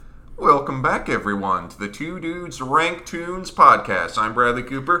Welcome back, everyone, to the Two Dudes Rank Tunes podcast. I'm Bradley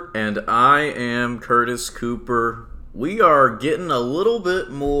Cooper. And I am Curtis Cooper. We are getting a little bit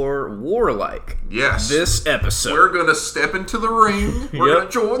more warlike. Yes. This episode. We're going to step into the ring. We're going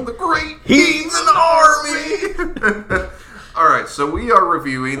to join the Great Heathen Army. Alright, so we are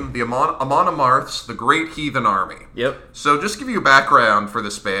reviewing the Amon Amarth's The Great Heathen Army. Yep. So just to give you a background for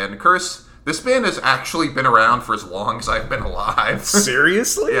this band, Curtis, this band has actually been around for as long as I've been alive.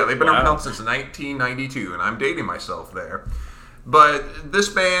 Seriously? Yeah, they've been around since 1992, and I'm dating myself there. But this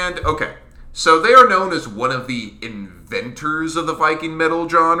band, okay, so they are known as one of the inventors of the Viking metal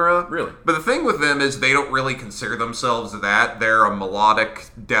genre. Really? But the thing with them is they don't really consider themselves that. They're a melodic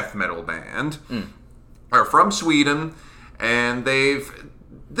death metal band. They're from Sweden, and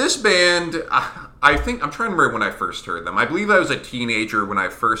this band, I think, I'm trying to remember when I first heard them. I believe I was a teenager when I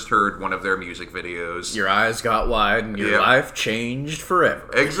first heard one of their music videos. Your eyes got wide and your life changed forever.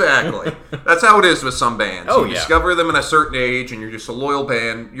 Exactly. That's how it is with some bands. Oh, you discover them at a certain age and you're just a loyal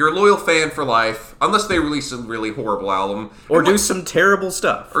band. You're a loyal fan for life, unless they release a really horrible album. Or do some terrible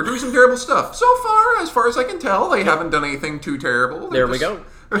stuff. So far as I can tell, they haven't done anything too terrible. There we go.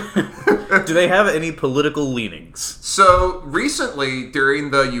 Do they have any political leanings? So, recently,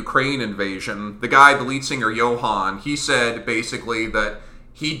 during the Ukraine invasion, the lead singer, Johan, he said, basically, that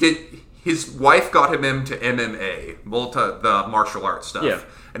his wife got him into MMA, the martial arts stuff. Yeah.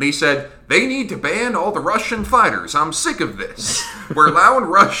 And he said, they need to ban all the Russian fighters. I'm sick of this. We're allowing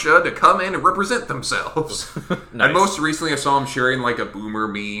Russia to come in and represent themselves. Nice. And most recently I saw him sharing like a boomer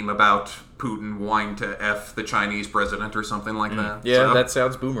meme about Putin wanting to F the Chinese president or something like that. Yeah, so, that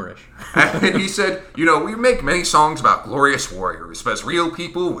sounds boomerish. And he said, we make many songs about glorious warriors, but as real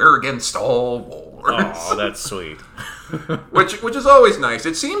people, we're against all wars. Oh, that's sweet. which is always nice.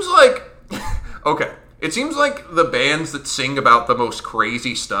 It seems like... Okay. It seems like the bands that sing about the most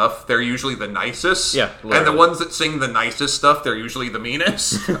crazy stuff, they're usually the nicest. Yeah. Literally. And the ones that sing the nicest stuff, they're usually the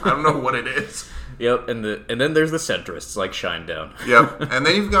meanest. I don't know what it is. Yep, and then there's the centrists, like Shinedown. Yep, and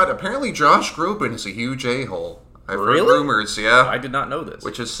then you've got, apparently Josh Groban is a huge a-hole. I've heard rumors, yeah. I did not know this.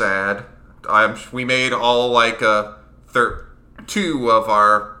 Which is sad. We made all, two of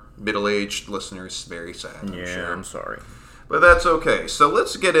our middle-aged listeners very sad. I'm sorry. But that's okay. So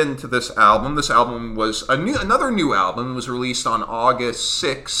let's get into this album. This album was another new album. It was released on August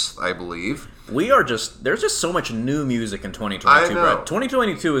 6th, I believe. There's just so much new music in 2022, Brett.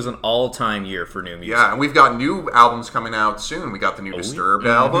 2022 is an all-time year for new music. Yeah, and we've got new albums coming out soon. We got the new Disturbed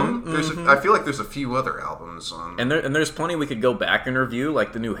album. I feel like there's a few other albums on. And there's plenty we could go back and review,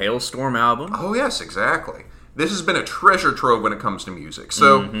 like the new Hailstorm album. Oh, yes, exactly. This has been a treasure trove when it comes to music.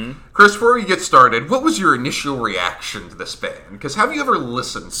 So, Chris, before we get started, what was your initial reaction to this band? Because have you ever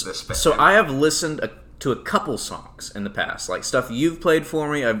listened to this band? So I have listened to a couple songs in the past, like stuff you've played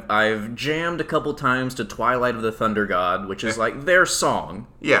for me. I've jammed a couple times to Twilight of the Thunder God, which is like their song.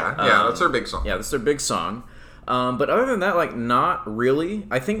 Yeah, that's their big song. Yeah, that's their big song. But other than that, not really.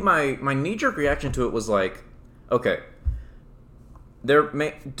 I think my knee-jerk reaction to it was like, okay,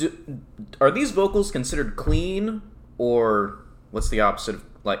 are these vocals considered clean, or what's the opposite of,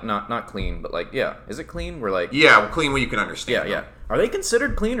 not clean, but is it clean? Clean where you can understand. Yeah. Are they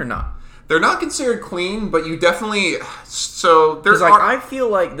considered clean or not? They're not considered clean, but you definitely... So, there's... I feel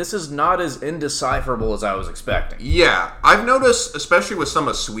like this is not as indecipherable as I was expecting. Yeah. I've noticed, especially with some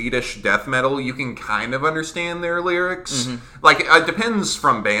of Swedish death metal, you can kind of understand their lyrics. It depends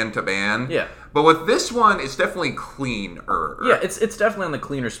from band to band. Yeah. But with this one, it's definitely cleaner. Yeah, it's definitely on the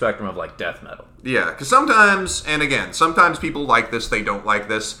cleaner spectrum of, death metal. Yeah, because sometimes people like this, they don't like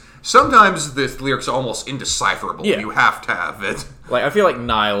this. Sometimes the lyrics are almost indecipherable. Yeah. You have to have it. I feel like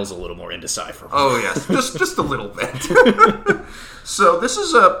Nile's a little more indecipherable. Oh, yes. just a little bit. So, this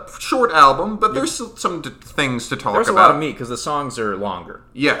is a short album, but there's some things to talk about. There's a lot of meat, because the songs are longer.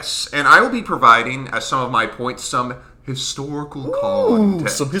 Yes, and I will be providing, as some of my points, some historical content.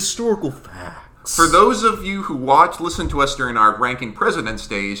 Some historical facts. For those of you who listen to us during our Ranking Presidents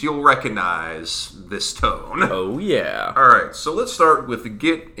days, you'll recognize this tone. Oh, yeah. Alright, so let's start with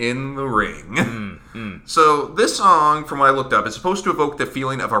Get in the Ring. So, this song, from what I looked up, is supposed to evoke the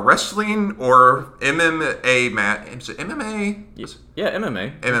feeling of a wrestling or MMA match. Is it MMA? Yeah,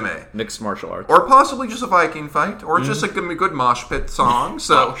 MMA. MMA. Mixed martial arts. Or possibly just a Viking fight, or just a good mosh pit song.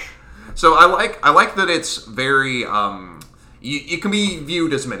 So I like that it's very... It can be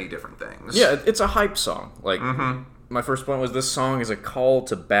viewed as many different things. Yeah, it's a hype song. My first point was this song is a call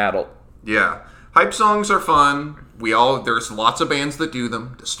to battle. Yeah. Hype songs are fun. There's lots of bands that do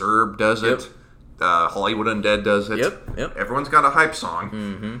them. Disturbed does it. Hollywood Undead does it. Yep. Everyone's got a hype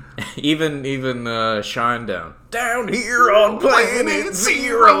song. Even Shine Down here on Planet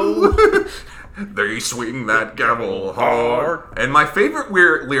Zero. They swing that gavel hard. And my favorite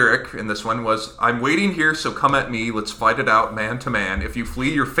lyric in this one was, I'm waiting here, so come at me, let's fight it out man to man. If you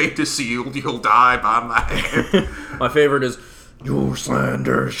flee, your fate is sealed, you'll die by my hand. My favorite is, your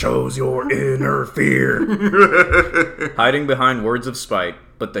slander shows your inner fear. Hiding behind words of spite,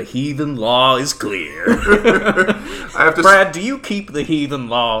 but the heathen law is clear. Brad, do you keep the heathen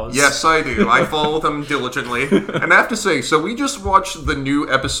laws? Yes, I do. I follow them diligently. And I have to say, so we just watched the new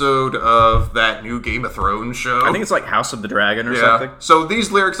episode of that new Game of Thrones show. I think it's like House of the Dragon or something. So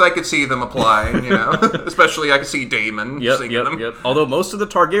these lyrics, I could see them applying, Especially I could see Daemon singing them. Yep. Although most of the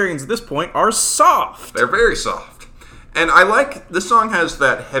Targaryens at this point are soft. They're very soft. And I like, this song has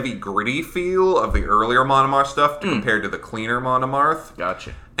that heavy, gritty feel of the earlier Amon Amarth stuff compared to the cleaner Amon Amarth.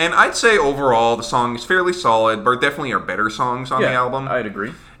 Gotcha. And I'd say overall the song is fairly solid, but definitely are better songs on the album. I'd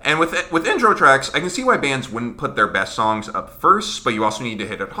agree. And with intro tracks, I can see why bands wouldn't put their best songs up first, but you also need to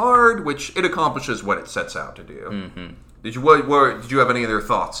hit it hard, which it accomplishes what it sets out to do. Mm-hmm. Did you have any other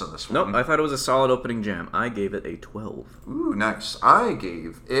thoughts on this one? Nope, I thought it was a solid opening jam. I gave it a 12. Ooh, nice. I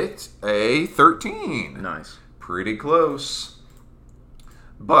gave it a 13. Nice. Pretty close.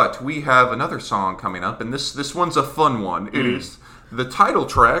 But we have another song coming up, and this one's a fun one. It is the title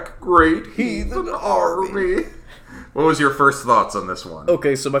track, Great Heathen Army. What was your first thoughts on this one?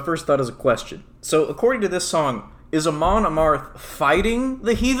 Okay, so my first thought is a question. So according to this song, is Amon Amarth fighting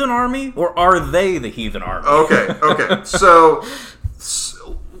the heathen army, or are they the heathen army? Okay. So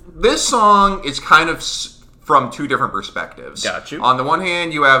this song is kind of from two different perspectives. Got you. On the one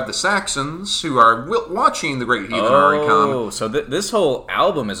hand, you have the Saxons, who are watching the Great Heathen Army come. Oh, so this whole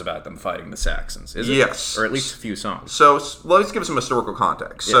album is about them fighting the Saxons, is it? Yes. Or at least a few songs. So let's give some historical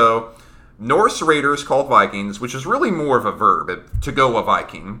context. Yeah. So Norse raiders called Vikings, which is really more of a verb, to go a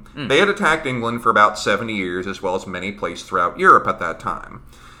Viking. They had attacked England for about 70 years, as well as many places throughout Europe at that time.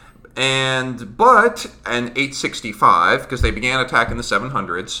 But in 865, because they began attacking the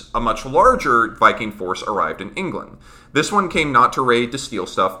 700s, a much larger Viking force arrived in England. This one came not to raid to steal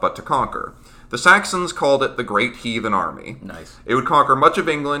stuff, but to conquer. The Saxons called it the Great Heathen Army. Nice. It would conquer much of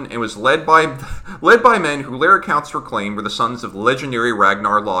England and was led by men who later accounts proclaim were the sons of legendary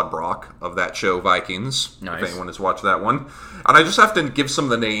Ragnar Lodbrok of that show Vikings. Nice. If anyone has watched that one. And I just have to give some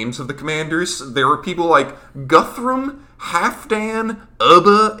of the names of the commanders. There were people like Guthrum, Halfdan,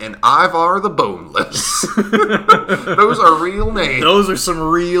 Ubba, and Ivar the Boneless. Those are real names. Those are some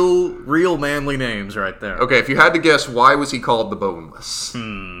real manly names right there. Okay, if you had to guess, why was he called the Boneless?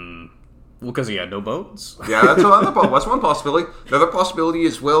 Well, because he had no bones. Yeah, that's one possibility. Another possibility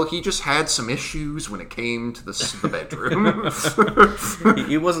is, well, he just had some issues when it came to the bedroom.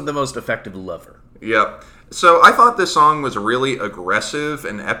 He wasn't the most effective lover. Yep. So I thought this song was really aggressive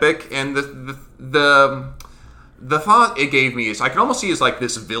and epic, and the thought it gave me is I can almost see as like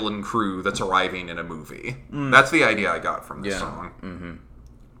this villain crew that's arriving in a movie. That's the idea I got from this song. Mm-hmm.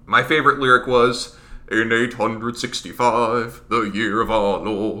 My favorite lyric was, in 865, the year of our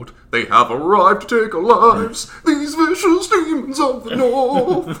Lord, they have arrived to take our lives, these vicious demons of the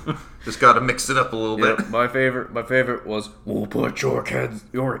north. Just gotta mix it up a little bit. My favorite was, we'll put your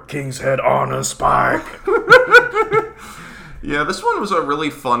king's head on a spike. Yeah, this one was a really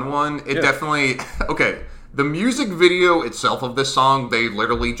fun one. It definitely... Okay, the music video itself of this song, they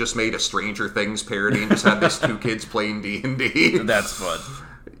literally just made a Stranger Things parody and just had these two kids playing D&D. That's fun.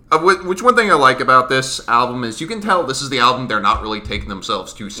 Which one thing I like about this album is you can tell this is the album they're not really taking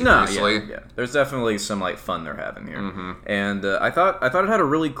themselves too seriously. No, yeah. There's definitely some like fun they're having here, and I thought it had a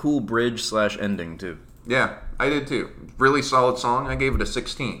really cool bridge/ending too. Yeah, I did too. Really solid song. I gave it a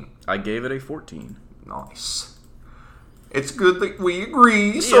 16. I gave it a 14. Nice. It's good that we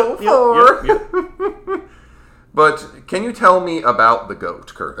agree so far. Yep. But can you tell me about the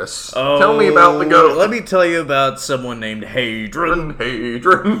goat, Curtis? Tell me about the goat. Let me tell you about someone named Hadron.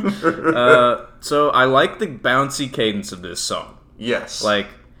 So I like the bouncy cadence of this song. Yes. Like,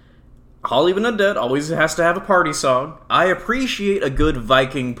 Hollywood Undead always has to have a party song. I appreciate a good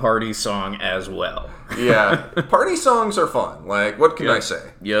Viking party song as well. Yeah. Party songs are fun. Like, what can I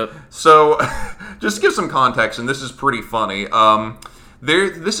say? Yep. So, just to give some context, and this is pretty funny,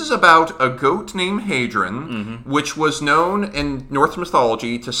 this is about a goat named Hadron, which was known in Norse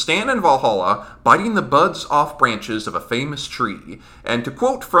mythology to stand in Valhalla, biting the buds off branches of a famous tree. And to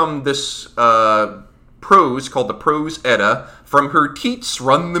quote from this prose called the Prose Edda. From her teats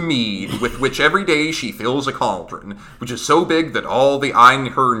run the mead, with which every day she fills a cauldron, which is so big that all the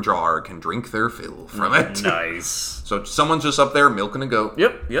Einhorn jar can drink their fill from it. Nice. So someone's just up there milking a goat.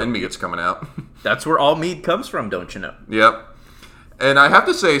 Yep. And mead's coming out. That's where all mead comes from, don't you know? Yep. And I have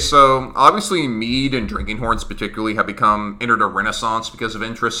to say, so obviously mead and drinking horns particularly have entered a renaissance because of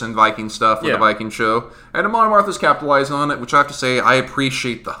interest in Viking stuff with the Viking show. And Amon Amarth has capitalized on it, which I have to say, I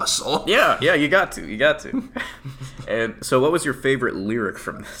appreciate the hustle. Yeah, you got to. And so what was your favorite lyric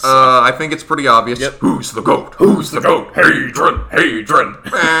from this? I think it's pretty obvious. Yep. Who's the goat? Who's the goat? Hadron!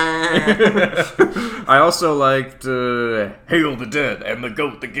 I also liked Hail the Dead and the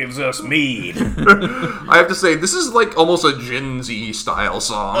goat that gives us mead. I have to say, this is like almost a Gen Z style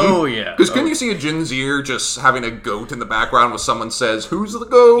song. Oh, yeah. Because can you see a Gen Zer just having a goat in the background when someone says, who's the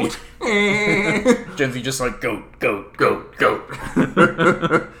goat? Gen Z just like, goat, goat, goat,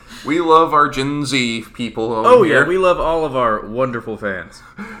 goat. We love our Gen Z people over Oh, here. yeah, we love all of our wonderful fans.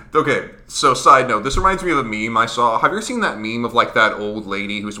 Okay, so side note, this reminds me of a meme I saw. Have you ever seen that meme of like that old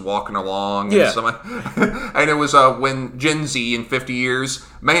lady who's walking along? Yeah. And it was when Gen Z in 50 years,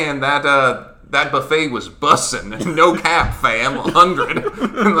 man, that buffet was bussin'. No cap, fam. 100.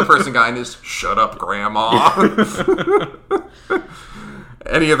 And the person behind is, shut up, grandma.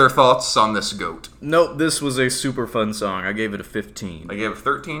 Any other thoughts on this goat? Nope, this was a super fun song. I gave it a 15. I gave it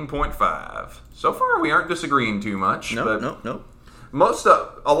 13.5. So far, we aren't disagreeing too much. Nope. Most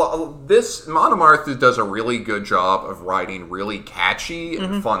this Amon Amarth does a really good job of writing really catchy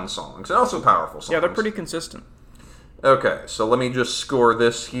and fun songs, and also powerful songs. Yeah, they're pretty consistent. Okay, so let me just score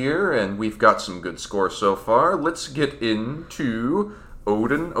this here, and we've got some good scores so far. Let's get into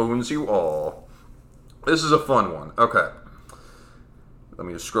Odin Owns You All. This is a fun one. Okay. Let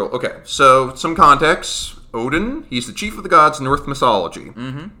me just scroll. Okay, so some context. Odin, he's the chief of the gods in Norse mythology.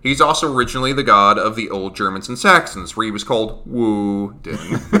 Mm-hmm. He's also originally the god of the old Germans and Saxons, where he was called Woden.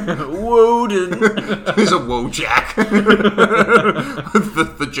 Woden. He's a Wojak.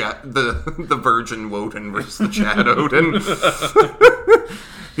 the virgin Woden versus the Chad Odin.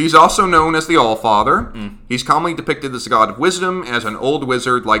 He's also known as the Allfather. He's commonly depicted as the god of wisdom, as an old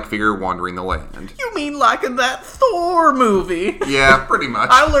wizard-like figure wandering the land. You mean like in that Thor movie? Yeah, pretty much.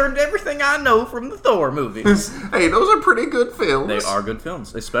 I learned everything I know from the Thor movies. Hey, those are pretty good films. They are good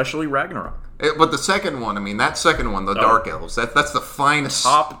films, especially Ragnarok. But the second one, the Dark Elves, that's the finest.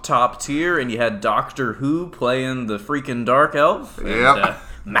 Top tier, and you had Doctor Who playing the freaking Dark Elf. Yep.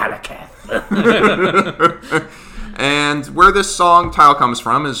 And, Malakath. And where this song title comes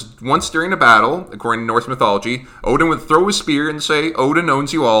from is once during a battle, according to Norse mythology, Odin would throw his spear and say, Odin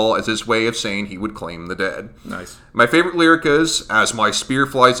owns you all, as his way of saying he would claim the dead. Nice. My favorite lyric is, as my spear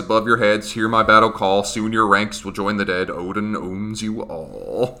flies above your heads, hear my battle call, soon your ranks will join the dead, Odin owns you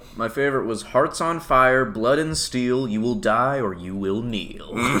all. My favorite was, hearts on fire, blood and steel, you will die or you will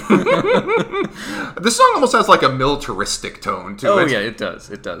kneel. This song almost has like a militaristic tone to it. Oh yeah, it does.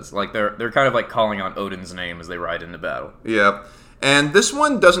 Like they're kind of like calling on Odin's name as they ride into battle. Yeah. And this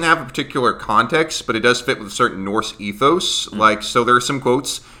one doesn't have a particular context, but it does fit with a certain Norse ethos. Like, so there are some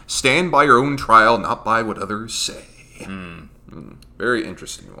quotes, stand by your own trial, not by what others say. Very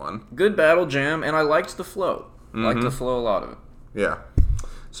interesting one. Good battle jam, and I liked the flow. I liked the flow a lot of it. Yeah.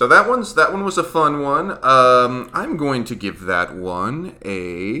 So that one was a fun one. I'm going to give that one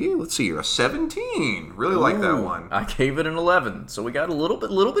a 17. Really like that one. I gave it an 11, so we got a little bit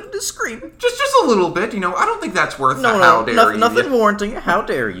of discretion. Just a little bit, I don't think that's worth how dare you. Nothing warranting. How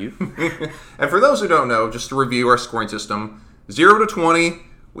dare you? And for those who don't know, just to review our scoring system, 0 to 20,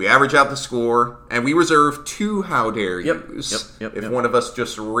 we average out the score, and we reserve 2 how dare yous. Yep. If one of us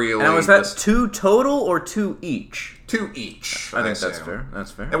just really... Now, is that 2 total or 2 each? 2 each. I think that's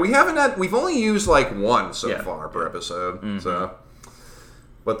fair. And we've only used like 1 so far per episode. So,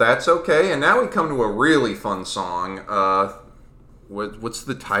 but that's okay. And now we come to a really fun song. What's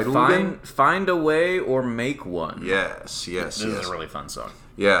the title again? Find a Way or Make One. Yes. This is a really fun song.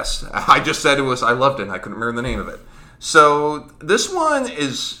 Yes. I just said I loved it. I couldn't remember the name of it. So this song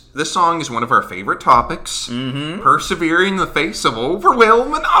is one of our favorite topics. Persevering in the face of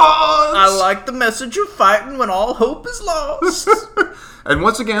overwhelming odds. I like the message of fighting when all hope is lost. And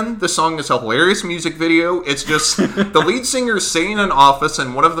once again, this song is a hilarious music video. It's just the lead singer's sitting in an office,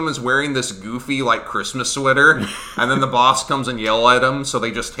 and one of them is wearing this goofy, like, Christmas sweater, and then the boss comes and yell at him, so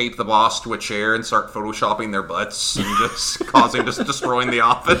they just tape the boss to a chair and start photoshopping their butts and just destroying the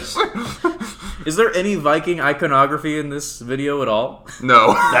office. Is there any Viking iconography in this video at all?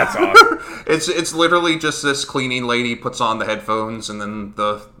 No. That's awesome. It's literally just this cleaning lady puts on the headphones, and then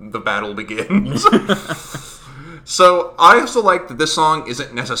the battle begins. So, I also like that this song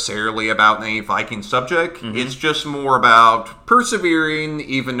isn't necessarily about any Viking subject. Mm-hmm. It's just more about persevering,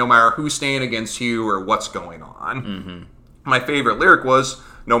 even no matter who's standing against you or what's going on. Mm-hmm. My favorite lyric was,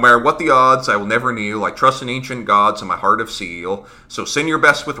 "No matter what the odds, I will never kneel. I trust in ancient gods and my heart of steel. So sin your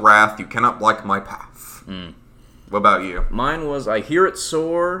best with wrath, you cannot block my path." Mm. What about you? Mine was, "I hear it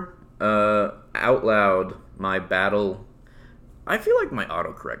soar out loud, my battle..." I feel like my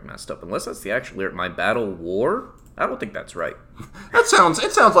autocorrect messed up, unless that's the actual lyric. "My battle war?" I don't think that's right. It sounds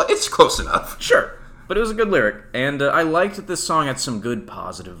like it's close enough. Sure. But it was a good lyric, and I liked that this song had some good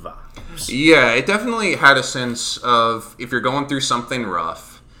positive vibes. Yeah, it definitely had a sense of, if you're going through something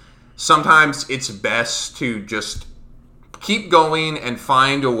rough, sometimes it's best to just keep going and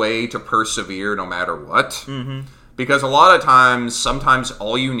find a way to persevere no matter what. Mm-hmm. Because a lot of times, sometimes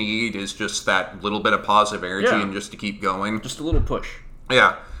all you need is just that little bit of positive energy and just to keep going. Just a little push.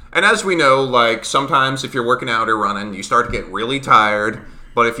 Yeah. And as we know, like, sometimes if you're working out or running, you start to get really tired.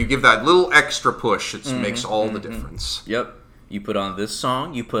 But if you give that little extra push, it makes all the difference. Yep. You put on this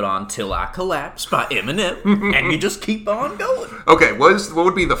song, you put on "Till I Collapse" by Eminem, and you just keep on going. Okay, what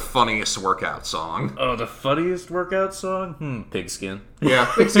would be the funniest workout song? Oh, the funniest workout song? Pigskin. Yeah,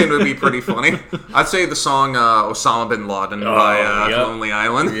 Pigskin would be pretty funny. I'd say the song Osama Bin Laden by Lonely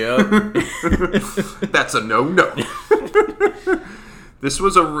Island. Yep. That's a no-no. This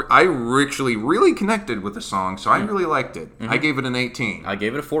was I actually really connected with the song, so I really liked it. Mm-hmm. I gave it an 18. I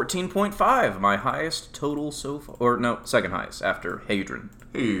gave it a 14.5, my highest total so far. Or no, second highest, after Hadron.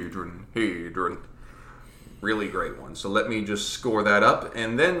 Hadron. Really great one. So let me just score that up,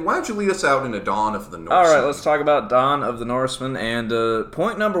 and then why don't you lead us out into Dawn of the Norsemen? All right, let's talk about Dawn of the Norsemen, and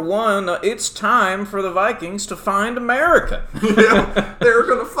point number one, it's time for the Vikings to find America. Yeah, they're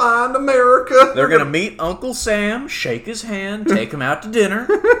going to find America. They're going to meet Uncle Sam, shake his hand, take him out to dinner.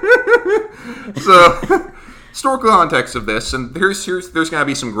 So, historical context of this, and there's going to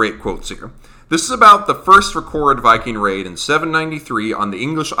be some great quotes here. This is about the first recorded Viking raid in 793 on the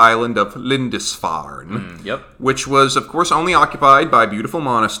English island of Lindisfarne, which was, of course, only occupied by a beautiful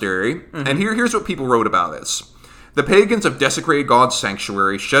monastery. Mm-hmm. And here's what people wrote about this. "The pagans have desecrated God's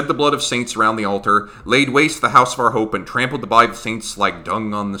sanctuary, shed the blood of saints around the altar, laid waste the house of our hope, and trampled the body of saints like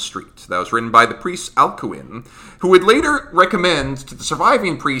dung on the street." That was written by the priest Alcuin, who would later recommend to the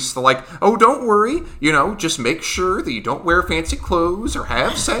surviving priests, "Oh, don't worry, just make sure that you don't wear fancy clothes or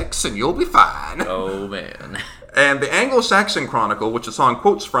have sex, and you'll be fine." Oh, man. And the Anglo-Saxon Chronicle, which the song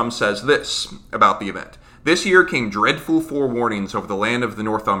quotes from, says this about the event. "This year came dreadful forewarnings over the land of the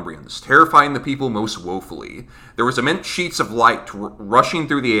Northumbrians, terrifying the people most woefully. There was immense sheets of light rushing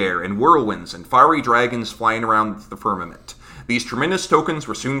through the air, and whirlwinds and fiery dragons flying around the firmament. These tremendous tokens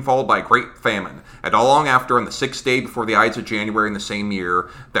were soon followed by a great famine, and all long after, on the 6th day before the Ides of January in the same year,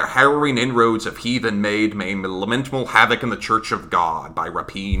 their harrowing inroads of heathen made lamentable havoc in the Church of God by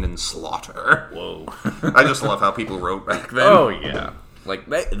rapine and slaughter." Whoa. I just love how people wrote back then. Oh, yeah. Like,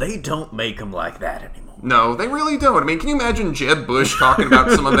 they don't make them like that anymore. No, they really don't. I mean, can you imagine Jeb Bush talking about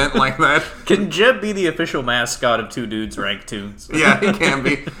some event like that? Can Jeb be the official mascot of Two Dudes Rank Tunes? Yeah, he can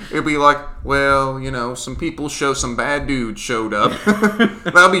be. It'd be like, some bad dudes showed up.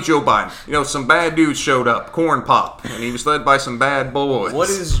 That'll be Joe Biden. Some bad dudes showed up. Corn Pop. And he was led by some bad boys.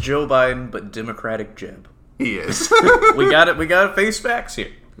 What is Joe Biden but Democratic Jeb? He is. We gotta face facts here.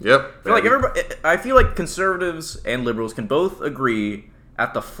 Yep. I feel like conservatives and liberals can both agree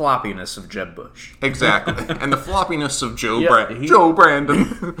at the floppiness of Jeb Bush. Exactly. And the floppiness of Joe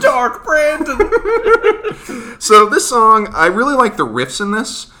Brandon. Dark Brandon! So this song, I really like the riffs in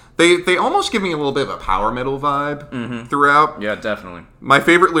this. They almost give me a little bit of a power metal vibe throughout. Yeah, definitely. My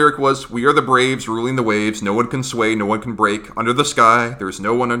favorite lyric was, "We are the braves ruling the waves. No one can sway, no one can break. Under the sky, there is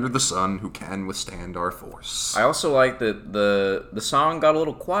no one under the sun who can withstand our force." I also like that the song got a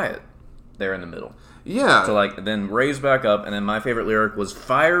little quiet there in the middle. Yeah. To then raise back up, and then my favorite lyric was,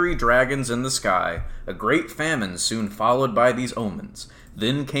 "Fiery dragons in the sky, a great famine soon followed by these omens.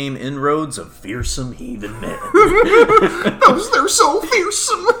 Then came inroads of fearsome heathen men." They're so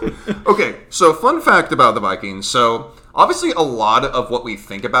fearsome. Okay, so fun fact about the Vikings. So, obviously a lot of what we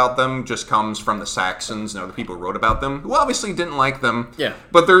think about them just comes from the Saxons and other people who wrote about them, who obviously didn't like them. Yeah.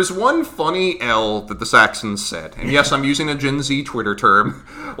 But there's one funny L that the Saxons said. And yes, I'm using a Gen Z Twitter term.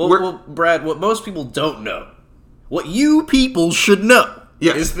 Well, Brad, what most people don't know, what you people should know,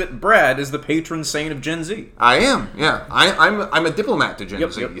 is that Brad is the patron saint of Gen Z. I am, yeah. I'm a diplomat to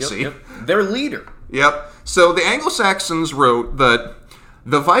Gen Z, you see. Their leader. Yep. So the Anglo-Saxons wrote that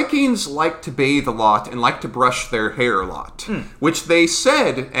the Vikings like to bathe a lot and like to brush their hair a lot, which they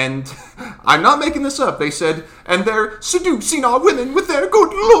said, and I'm not making this up, they said, and they're seducing our women with their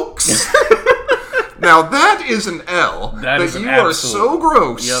good looks. Now that is an L. That is you an are so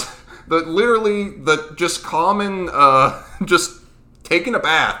gross. Yep. That literally, the just common, just taking a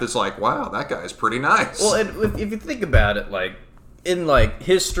bath is like, wow, that guy's pretty nice. Well, and if you think about it, like, in, like,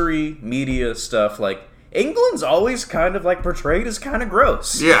 history, media stuff, like, England's always kind of, like, portrayed as kind of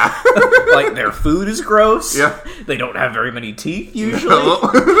gross. Yeah. Like, their food is gross. Yeah. They don't have very many teeth, usually.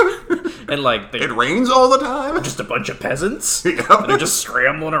 And, like, it rains all the time. Just a bunch of peasants. Yep. They're just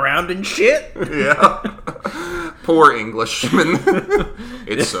scrambling around and shit. Yeah. Poor Englishmen.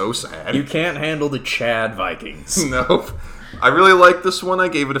 It's so sad. You can't handle the Chad Vikings. Nope. I really like this one. I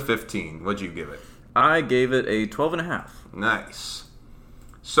gave it a 15. What'd you give it? I gave it a 12.5. Nice.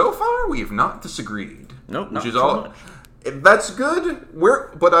 So far, we have not disagreed. Nope, which not is too all. much. That's good.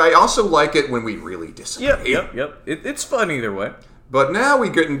 But I also like it when we really disagree. Yep. It's fun either way. But now we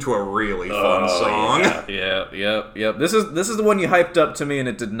get into a really fun song. Yep. This is the one you hyped up to me, and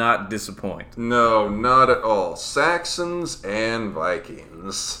it did not disappoint. No, not at all. Saxons and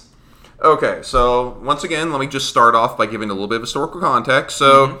Vikings. Okay, so once again, let me just start off by giving a little bit of historical context.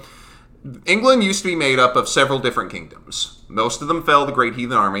 So, England used to be made up of several different kingdoms. Most of them fell the Great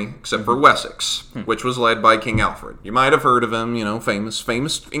Heathen Army, except for Wessex, which was led by King Alfred. You might have heard of him, famous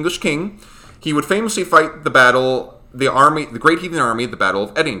English king. He would famously fight the Great Heathen Army at the Battle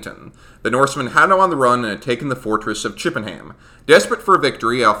of Edington. The Norsemen had him on the run and had taken the fortress of Chippenham. Desperate for a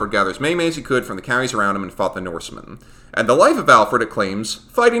victory, Alfred gathered as many men as he could from the counties around him and fought the Norsemen. And the life of Alfred, it claims,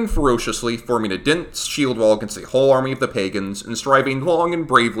 fighting ferociously, forming a dense shield wall against the whole army of the pagans, and striving long and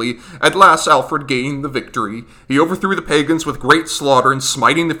bravely, at last Alfred gained the victory. He overthrew the pagans with great slaughter, and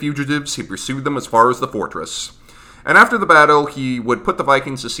smiting the fugitives, he pursued them as far as the fortress. And after the battle, he would put the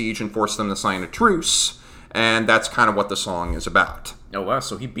Vikings to siege and force them to sign a truce, and that's kind of what the song is about. Oh, wow,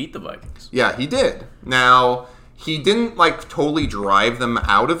 so he beat the Vikings. Yeah, he did. Now, he didn't, totally drive them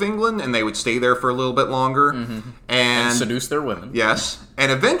out of England, and they would stay there for a little bit longer. And seduce their women. Yes.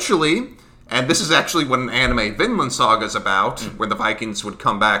 And eventually, and this is actually what an anime Vinland Saga is about, where the Vikings would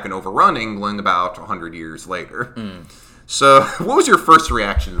come back and overrun England about 100 years later. So, what was your first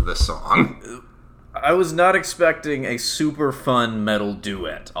reaction to this song? I was not expecting a super fun metal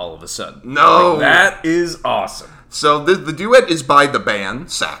duet all of a sudden. No! That is awesome. So the duet is by the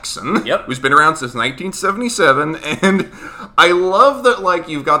band Saxon, who's been around since 1977, and I love that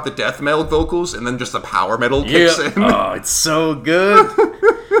you've got the death metal vocals and then just the power metal kicks in. Oh, it's so good.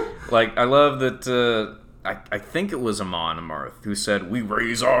 I love that. I think it was Amon Amarth who said, "We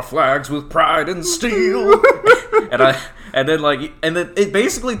raise our flags with pride and steel," and then it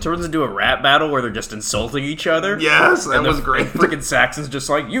basically turns into a rap battle where they're just insulting each other. Yes, that was great. Freaking Saxon's just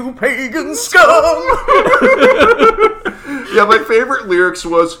like, "You pagan scum." Yeah, my favorite lyrics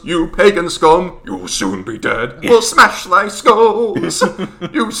was, "You pagan scum, you'll soon be dead. We'll smash thy skulls.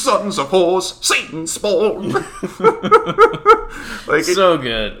 You sons of whores, Satan's spawn." So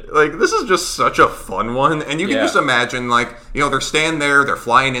good. This is just such a fun one. And you can just imagine, they're standing there, they're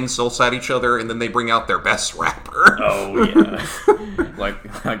flying insults at each other, and then they bring out their best rapper. Oh, yeah.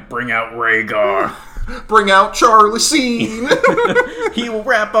 like bring out Rhaegar. Bring out Charlie Sheen. He will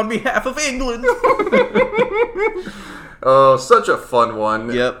rap on behalf of England. Oh, such a fun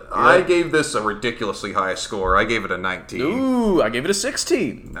one. Yep. I gave this a ridiculously high score. I gave it a 19. Ooh, I gave it a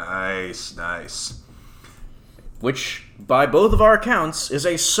 16. Nice. Which, by both of our accounts, is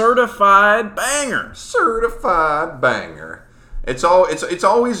a certified banger. Certified banger. It's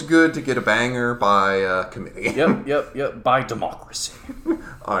always good to get a banger by committee. Yep. By democracy.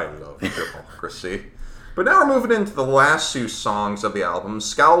 I love democracy. But now we're moving into the last two songs of the album.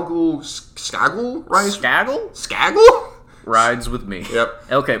 Skaggle? Rides with me. Yep.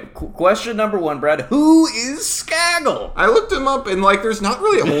 Okay, question number one, Brad. Who is Skaggle? I looked him up, and there's not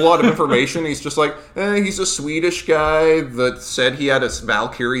really a whole lot of information. He's just he's a Swedish guy that said he had a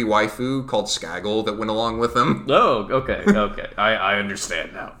Valkyrie waifu called Skaggle that went along with him. Oh, okay. I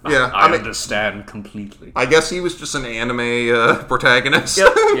understand now. Yeah, I understand completely. I guess he was just an anime protagonist.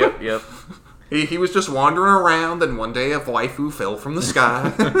 Yep. He was just wandering around, and one day a waifu fell from the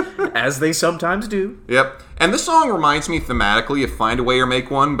sky. As they sometimes do. Yep. And this song reminds me thematically of Find a Way or Make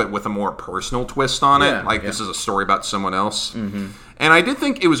One, but with a more personal twist on it. This is a story about someone else. Mm-hmm. And I did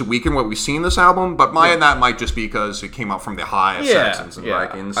think it was weaker than what we've seen in this album, but that might just be because it came out from the high of Saxons and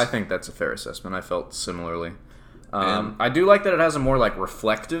Vikings. I think that's a fair assessment. I felt similarly. I do like that it has a more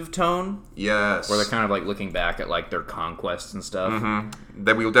reflective tone. Yes. Where they're kind of looking back at their conquests and stuff. Mm-hmm.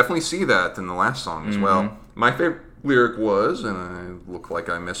 That we'll definitely see that in the last song as well. My lyric was, and I look like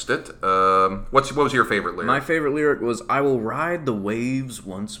I missed it. What was your favorite lyric? My favorite lyric was, I will ride the waves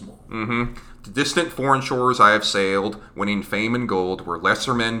once more. Mm-hmm. To distant foreign shores I have sailed, winning fame and gold, where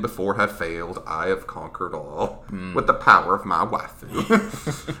lesser men before have failed, I have conquered all, with the power of my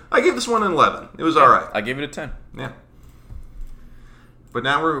waifu. I gave this one an 11. It was alright. I gave it a 10. Yeah. But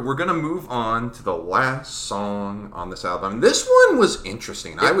now we're going to move on to the last song on this album. This one was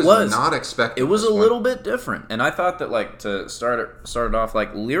interesting. I was not expecting. It was a little bit different, and I thought that like to start it off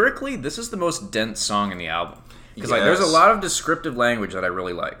like lyrically, this is the most dense song in the album because like there's a lot of descriptive language that I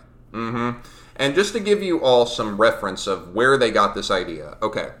really like. Mm-hmm. And just to give you all some reference of where they got this idea.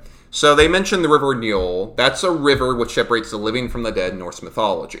 Okay. So they mentioned the river Njol. That's a river which separates the living from the dead in Norse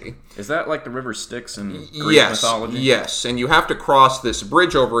mythology. Is that like the river Styx in Greek mythology? Yes, and you have to cross this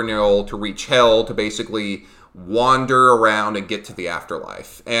bridge over Njol to reach Hell to basically wander around and get to the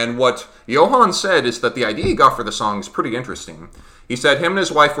afterlife. And what Johan said is that the idea he got for the song is pretty interesting. He said him and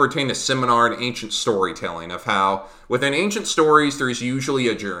his wife were attending a seminar in ancient storytelling of how within ancient stories there's usually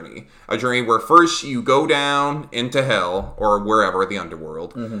a journey where first you go down into hell or wherever, the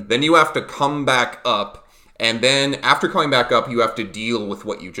underworld, then you have to come back up, and then after coming back up you have to deal with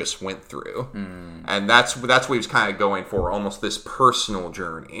what you just went through. And that's what he was kind of going for, almost this personal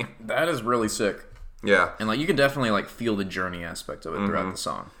journey. That is really sick. Yeah. And like you can definitely like feel the journey aspect of it throughout the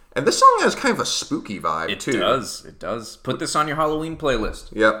song. And this song has kind of a spooky vibe, too. It does. Put this on your Halloween playlist.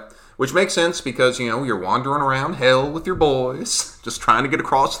 Yep. Which makes sense because, you're wandering around hell with your boys, just trying to get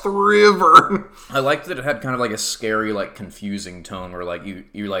across the river. I liked that it had kind of like a scary, like, confusing tone where, like, you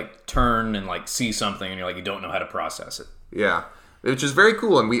like, turn and, like, see something and you're like, you don't know how to process it. Yeah. Which is very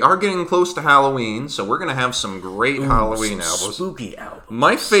cool, and we are getting close to Halloween, so we're going to have some great Halloween albums. Spooky albums.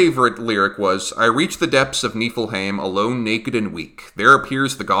 My favorite lyric was, I reach the depths of Niflheim, alone, naked, and weak. There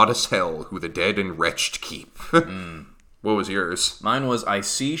appears the goddess Hel, who the dead and wretched keep. What was yours? Mine was, I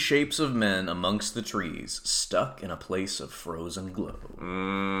see shapes of men amongst the trees, stuck in a place of frozen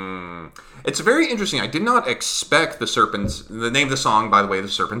glow. It's very interesting. I did not expect the name of the song, by the way, The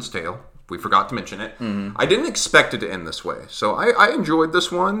Serpent's Tale. We forgot to mention it. I didn't expect it to end this way. So I enjoyed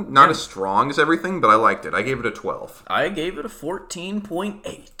this one. Not as strong as everything, but I liked it. I gave it a 12. I gave it a 14.8.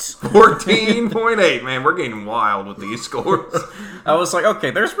 14.8. Man, we're getting wild with these scores. I was like,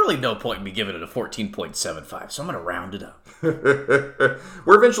 okay, there's really no point in me giving it a 14.75, so I'm going to round it up. We're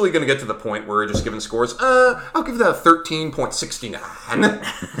eventually going to get to the point where we're just giving scores. I'll give that a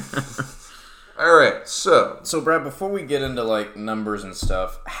 13.69. All right, so Brad, before we get into like numbers and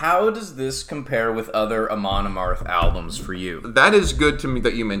stuff, how does this compare with other Amon Amarth albums for you? That is good to me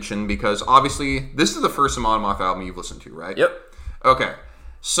that you mentioned because obviously this is the first Amon Amarth album you've listened to, right? Yep. Okay,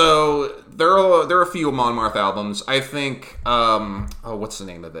 so there are a few Amon Amarth albums. I think what's the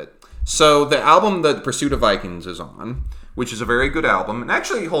name of it? So the album that Pursuit of Vikings is on, which is a very good album. And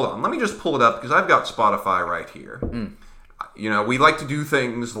actually, hold on, let me just pull it up because I've got Spotify right here. We like to do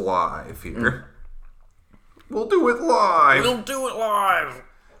things live here. We'll do it live.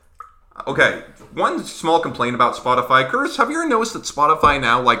 Okay, one small complaint about Spotify. Curtis, have you ever noticed that Spotify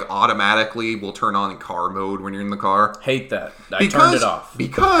now, like, automatically will turn on in car mode when you're in the car? Hate that. I turned it off.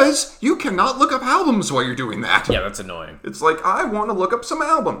 Because you cannot look up albums while you're doing that. Yeah, that's annoying. It's like, I want to look up some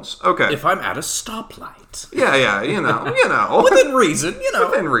albums. Okay. If I'm at a stoplight. Yeah, you know. Within reason,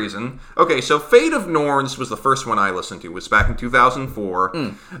 Within reason. Okay, so Fate of Norns was the first one I listened to. It was back in 2004.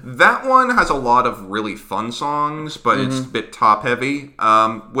 That one has a lot of really fun songs, but it's a bit top-heavy.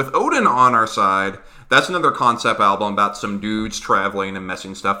 With Odin on our side, that's another concept album about some dudes traveling and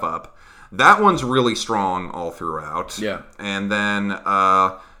messing stuff up. That one's really strong all throughout. Yeah. And then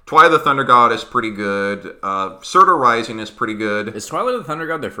Twilight of the Thunder God is pretty good. Surtur Rising is pretty good. Is Twilight of the Thunder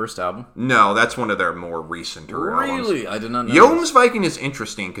God their first album? No, that's one of their more recent albums. Really? I did not know. Yom's Viking is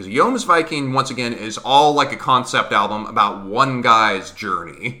interesting because Yom's Viking, once again, is all like a concept album about one guy's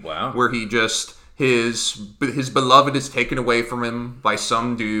journey. Wow. Where he just... His beloved is taken away from him by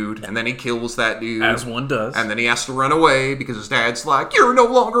some dude, and then he kills that dude. As one does. And then he has to run away because his dad's like, "You're no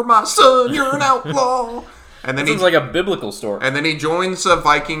longer my son, you're an outlaw." And then sounds like a biblical story. And then he joins a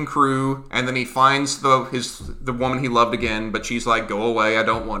Viking crew, and then he finds the woman he loved again, but she's like, "Go away, I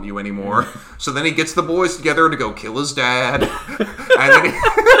don't want you anymore." So then he gets the boys together to go kill his dad.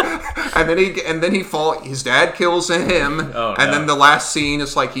 and then his dad kills him. Oh, and then the last scene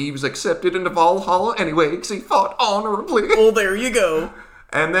is like he was accepted into Valhalla anyway because he fought honorably. Well, there you go.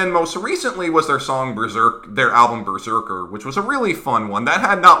 And then most recently was their album Berserker, which was a really fun one. That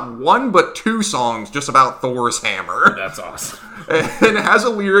had not one but two songs just about Thor's hammer. That's awesome. And it has a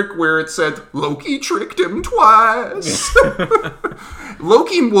lyric where it said, Loki tricked him twice.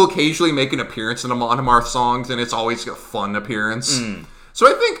 Loki will occasionally make an appearance in Amon Amarth songs, and it's always a fun appearance. So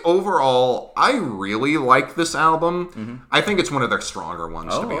I think overall, I really like this album. I think it's one of their stronger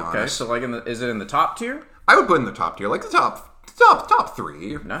ones, to be honest. So like, is it in the top tier? I would put in the top tier, like the top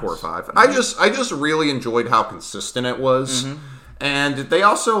 3, nice. 4 or 5. Nice. I just really enjoyed how consistent it was, and they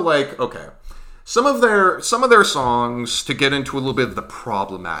also some of their songs to get into a little bit of the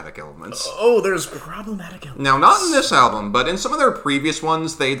problematic elements. Oh, there's problematic elements. Now, not in this album, but in some of their previous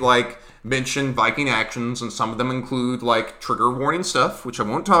ones, they'd mention Viking actions, and some of them include trigger warning stuff, which I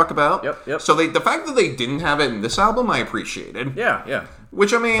won't talk about. Yep. So the fact that they didn't have it in this album, I appreciated. Yeah.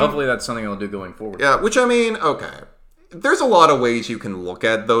 Which hopefully that's something I'll do going forward. Yeah. Which okay. There's a lot of ways you can look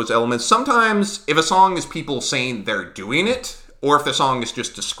at those elements. Sometimes, if a song is people saying they're doing it, or if the song is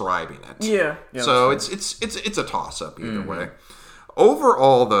just describing it. Yeah. So it's a toss-up either way.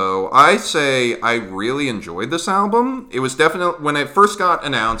 Overall, though, I say I really enjoyed this album. It was definitely, when it first got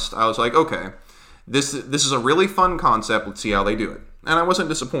announced, I was like, okay, this is a really fun concept. Let's see how they do it. And I wasn't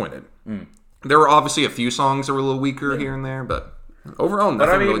disappointed. There were obviously a few songs that were a little weaker here and there, but overall,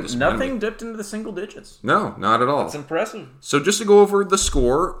 really disappointed. Nothing dipped into the single digits. No, not at all. That's impressive. So just to go over the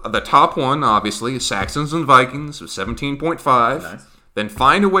score, the top one, obviously, is Saxons and Vikings with 17.5. Nice. Then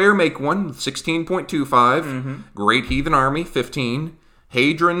Find a Way or Make One with 16.25. Great Heathen Army, 15.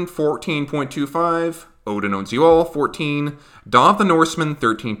 Hadron, 14.25. Odin Owns You All, 14. Dawn of the Norseman,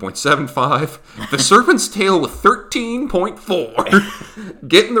 13.75. The Serpent's Tail with 13.4.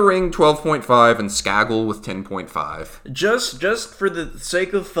 Get in the Ring, 12.5. And Skaggle with 10.5. Just for the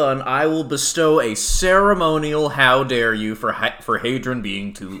sake of fun, I will bestow a ceremonial how dare you for Hadron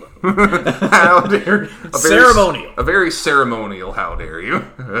being too low. How dare you. Ceremonial. A very ceremonial how dare you.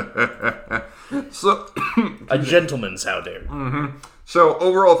 So, a gentleman's how dare you. So,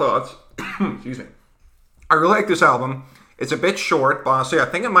 overall thoughts. Excuse me. I really like this album. It's a bit short, but honestly, I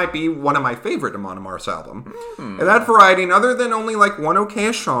think it might be one of my favorite Amon Amarth's album. And that variety, and other than only one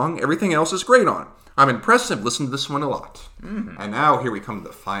okay song, everything else is great on it. I'm impressed. I've listened to this one a lot. And now here we come to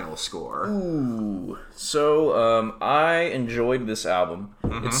the final score. Ooh. So, I enjoyed this album.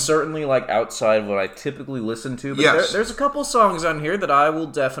 It's certainly outside of what I typically listen to, but there's a couple songs on here that I will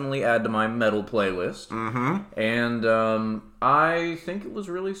definitely add to my metal playlist. And I think it was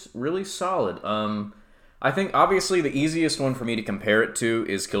really, really solid. I think, obviously, the easiest one for me to compare it to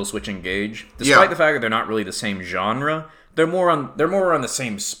is Killswitch Engage. Despite the fact that they're not really the same genre, they're more on the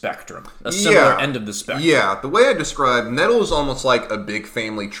same spectrum. A similar end of the spectrum. Yeah, the way I describe metal is almost like a big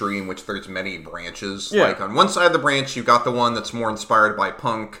family tree in which there's many branches. Yeah. On one side of the branch, you got the one that's more inspired by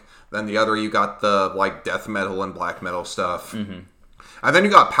punk. Then the other, you got the death metal and black metal stuff. And then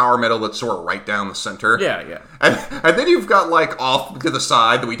you got power metal that's sort of right down the center. Yeah. And then you've got, off to the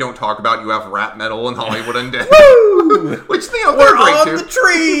side that we don't talk about, you have rap metal and Hollywood Undead. Woo! Which, we're on the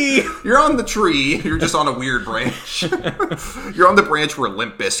tree! You're on the tree. You're just on a weird branch. You're on the branch where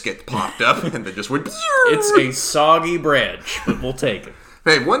Limp Bizkit popped up and then just went... It's a soggy branch, but we'll take it.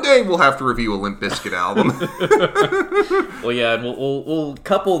 Hey, one day we'll have to review a Limp Bizkit album. Well, yeah, and we'll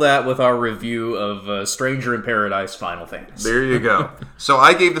couple that with our review of Stranger in Paradise Final Fantasy. There you go. So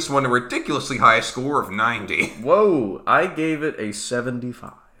I gave this one a ridiculously high score of 90. Whoa, I gave it a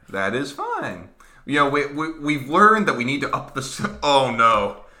 75. That is fine. We've learned that we need to up the... Oh,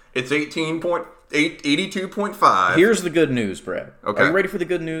 no. It's 82.5. Here's the good news, Brad. Okay. Are you ready for the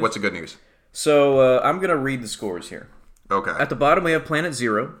good news? What's the good news? So, I'm going to read the scores here. Okay. At the bottom, we have Planet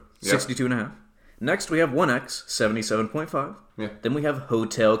Zero, 62.5. Next, we have 1X, 77.5. Yeah. Then we have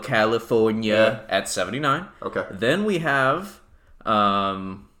Hotel California at 79. Okay. Then we have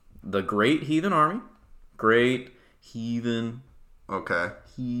the Great Heathen Army. Great Heathen... Okay.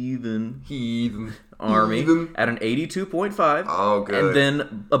 Heathen Army at an 82.5. Oh, good. And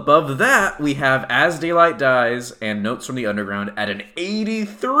then above that, we have As Daylight Dies and Notes from the Underground at an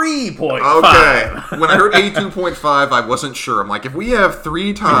 83.5. Okay. When I heard 82.5, I wasn't sure. I'm like, if we have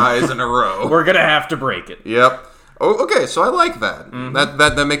 3 ties in a row... We're going to have to break it. Yep. Oh, okay, so I like that.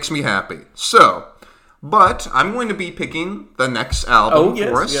 That makes me happy. So... But I'm going to be picking the next album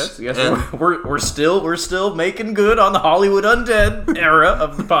for us. Yes. And we're still making good on the Hollywood Undead era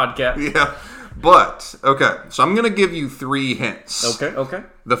of the podcast. Yeah. But okay, so I'm going to give you 3 hints. Okay.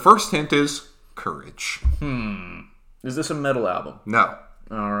 The first hint is courage. Is this a metal album? No.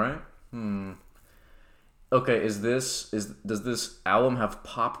 All right. Okay, does this album have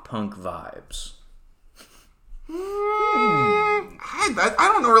pop punk vibes? I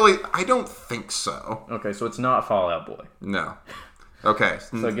don't know really. I don't think so. Okay, so it's not Fall Out Boy. No. Okay.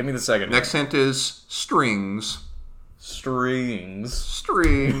 So give me the second. Next hint is strings. Strings.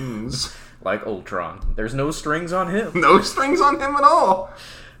 Like Ultron. There's no strings on him. No strings on him at all.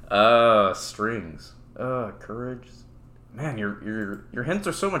 Strings. Courage. Man, your hints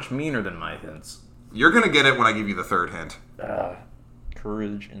are so much meaner than my hints. You're gonna get it when I give you the third hint.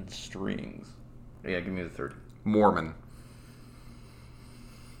 Courage and strings. Yeah, give me the third. Mormon.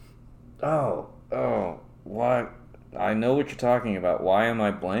 Oh, why? I know what you're talking about. Why am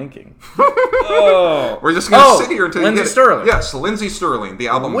I blanking? We're just gonna sit here until Lindsey you get Sterling. It. Yes, Lindsey Sterling. The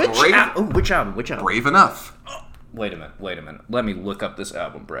album Which album? Brave Enough. Wait a minute. Let me look up this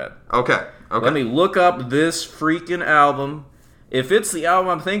album, Brad. Okay. Let me look up this freaking album. If it's the album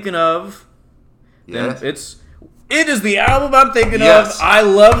I'm thinking of, then it is the album I'm thinking of. I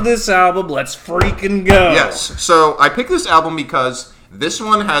love this album. Let's freaking go. Yes. So I picked this album because this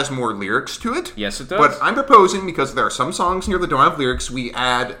one has more lyrics to it. Yes, it does. But I'm proposing, because there are some songs here that don't have lyrics, we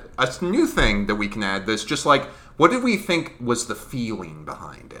add a new thing that we can add this. Just like, what did we think was the feeling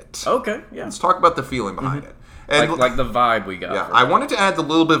behind it? Okay, yeah. Let's talk about the feeling behind it. And like the vibe we got. Yeah, I wanted to add a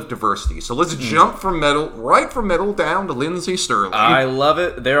little bit of diversity. So let's jump from metal down to Lindsey Sterling. I love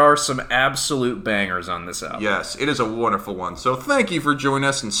it. There are some absolute bangers on this album. Yes, it is a wonderful one. So thank you for joining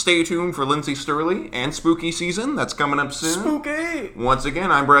us, and stay tuned for Lindsey Sterling and Spooky Season. That's coming up soon. Spooky! Once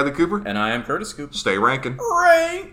again, I'm Bradley Cooper. And I am Curtis Cooper. Stay rankin'. Rank!